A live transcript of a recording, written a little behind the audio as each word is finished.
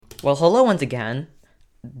Well, hello once again.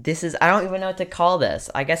 I don't even know what to call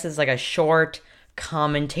this. I guess it's like a short,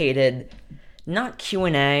 commentated, not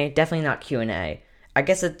Q&A, definitely not Q&A. I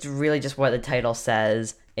guess it's really just what the title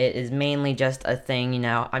says. It is mainly just a thing,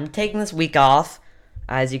 I'm taking this week off,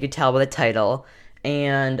 as you could tell by the title,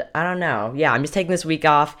 and I don't know. Yeah, I'm just taking this week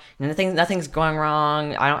off. Nothing's going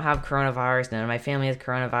wrong. I don't have coronavirus. None of my family has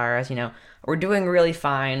coronavirus. We're doing really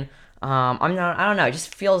fine. I don't know. It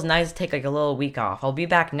just feels nice to take like a little week off. I'll be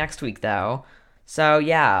back next week though. So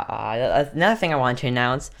yeah, another thing I wanted to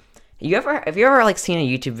announce. Have you ever like seen a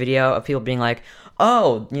YouTube video of people being like,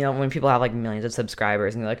 oh, when people have like millions of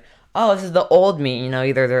subscribers and they're like, oh, this is the old me.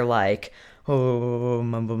 Either they're like, oh,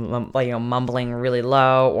 mumbling really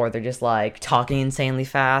low, or they're just like talking insanely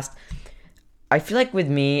fast. I feel like with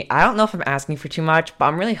me, I don't know if I'm asking for too much, but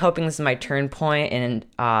I'm really hoping this is my turn point, and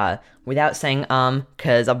without saying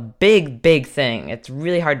because a big thing, it's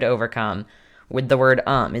really hard to overcome with the word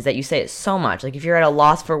is that you say it so much. Like if you're at a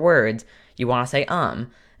loss for words, you want to say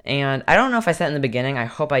and I don't know if I said it in the beginning. I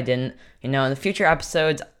hope I didn't. In the future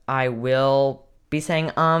episodes, I will be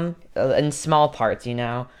saying in small parts.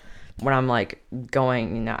 When I'm like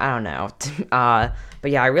going, I don't know. But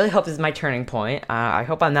yeah, I really hope this is my turning point. I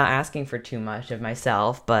hope I'm not asking for too much of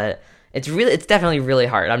myself, but it's definitely really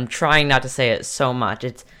hard. I'm trying not to say it so much.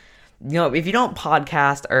 It's, if you don't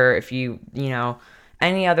podcast, or if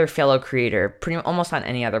any other fellow creator, almost on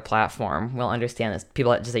any other platform will understand this.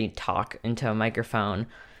 People that just say talk into a microphone.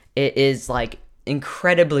 It is like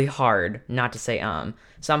incredibly hard not to say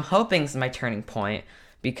So I'm hoping this is my turning point.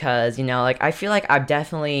 Because, I feel like I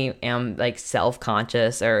definitely am, like,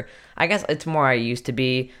 self-conscious, or I guess it's more I used to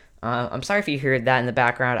be. I'm sorry if you heard that in the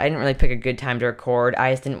background. I didn't really pick a good time to record.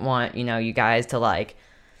 I just didn't want, you guys to, like,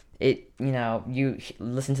 you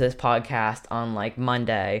listen to this podcast on, like,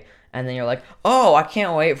 Monday, and then you're like, oh, I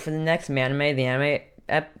can't wait for the next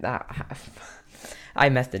I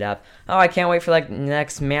messed it up. Oh, I can't wait for, like,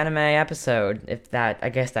 next Manime episode,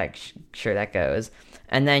 sure that goes.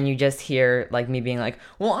 And then you just hear, like, me being like,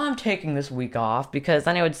 well, I'm taking this week off, because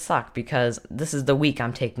then it would suck, because this is the week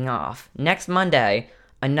I'm taking off. Next Monday,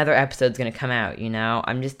 another episode's gonna come out,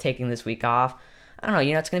 I'm just taking this week off. I don't know,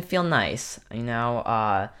 it's gonna feel nice,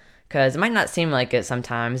 because it might not seem like it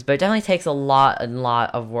sometimes, but it definitely takes a lot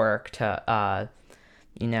of work to,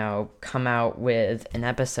 come out with an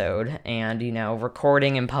episode, and,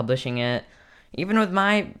 recording and publishing it. Even with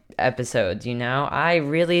my episodes, I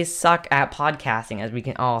really suck at podcasting, as we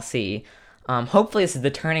can all see. Hopefully this is the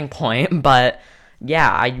turning point, but yeah,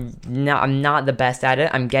 I'm not the best at it.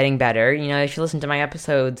 I'm getting better. If you listen to my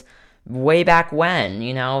episodes way back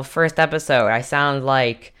when, first episode, I sound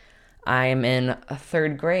like I'm in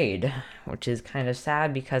third grade, which is kind of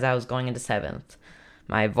sad because I was going into seventh.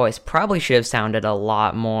 My voice probably should have sounded a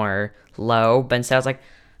lot more low, but instead I was like,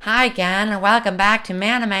 hi again, and welcome back to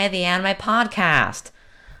Manime, the anime podcast.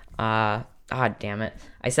 Damn it.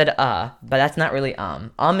 I said, but that's not really,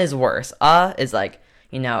 is worse. Is like,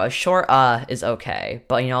 a short, is okay.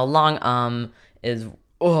 But, a long, is,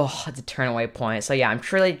 it's a turn away point. So yeah, I'm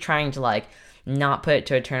truly trying to, like, not put it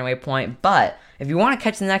to a turn away point. But, if you want to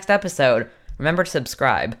catch the next episode, remember to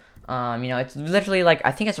subscribe. It's literally, like,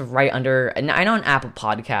 I think it's right under, and I know in Apple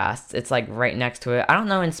Podcasts, it's, like, right next to it. I don't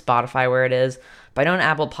know in Spotify where it is, but I know in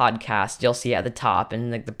Apple Podcasts, you'll see it at the top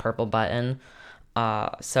in, like, the purple button.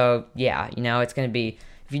 So, yeah, it's going to be,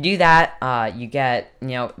 if you do that, you get,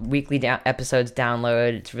 weekly episodes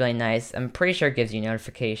downloaded. It's really nice. I'm pretty sure it gives you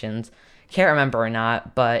notifications. Can't remember or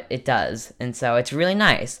not, but it does. And so it's really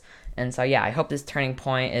nice. And so, yeah, I hope this turning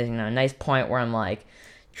point is, a nice point where I'm, like,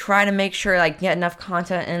 try to make sure, like, get enough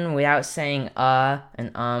content in without saying,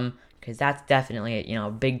 and, because that's definitely, a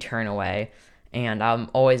big turn away. And I'm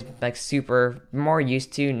always, like, super more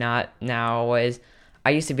used to, not now always.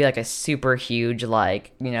 I used to be, like, a super huge,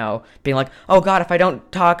 like, being like, oh god, if I don't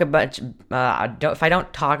talk about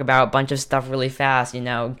a bunch of stuff really fast,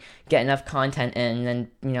 get enough content in,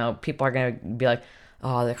 then, people are gonna be like,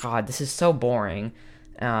 oh god, this is so boring.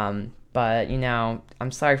 But,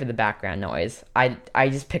 I'm sorry for the background noise. I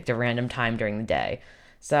just picked a random time during the day.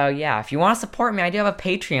 So, yeah, if you want to support me, I do have a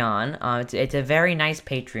Patreon. It's a very nice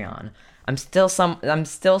Patreon. I'm still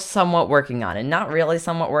somewhat working on it. Not really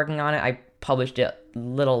somewhat working on it. I published it I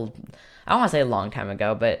don't want to say a long time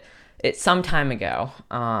ago, but it's some time ago.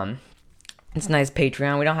 It's a nice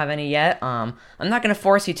Patreon. We don't have any yet. I'm not going to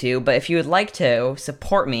force you to, but if you would like to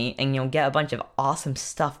support me and get a bunch of awesome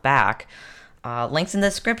stuff back, links in the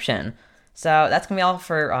description. So that's going to be all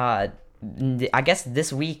for, I guess,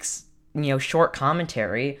 this week's, short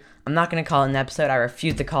commentary. I'm not going to call it an episode. I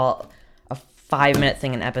refuse to call a 5-minute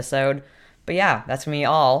thing an episode. But yeah, that's going to be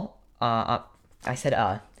all. I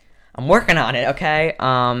said, I'm working on it, okay?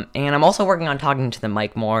 And I'm also working on talking to the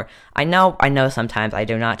mic more. I know sometimes I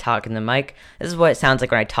do not talk in the mic. This is what it sounds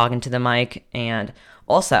like when I talk into the mic. And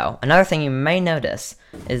also, another thing you may notice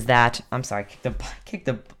is that, I'm sorry, kicked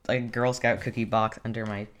the like, Girl Scout cookie box under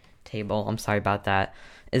my table. I'm sorry about that.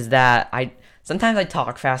 Is that sometimes I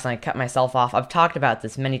talk fast and I cut myself off. I've talked about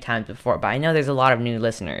this many times before, but I know there's a lot of new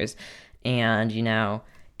listeners. And,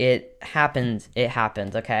 it happens,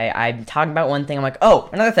 okay? I'm talking about one thing, I'm like, oh,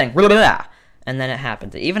 another thing, blah, blah, blah, and then it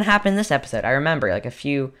happens. It even happened this episode. I remember, like, a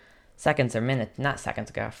few seconds or minutes, not seconds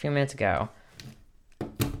ago, a few minutes ago.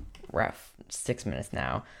 Rough, 6 minutes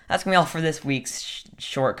now. That's gonna be all for this week's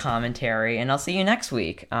short commentary, and I'll see you next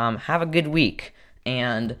week. Have a good week,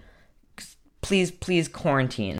 and please quarantine.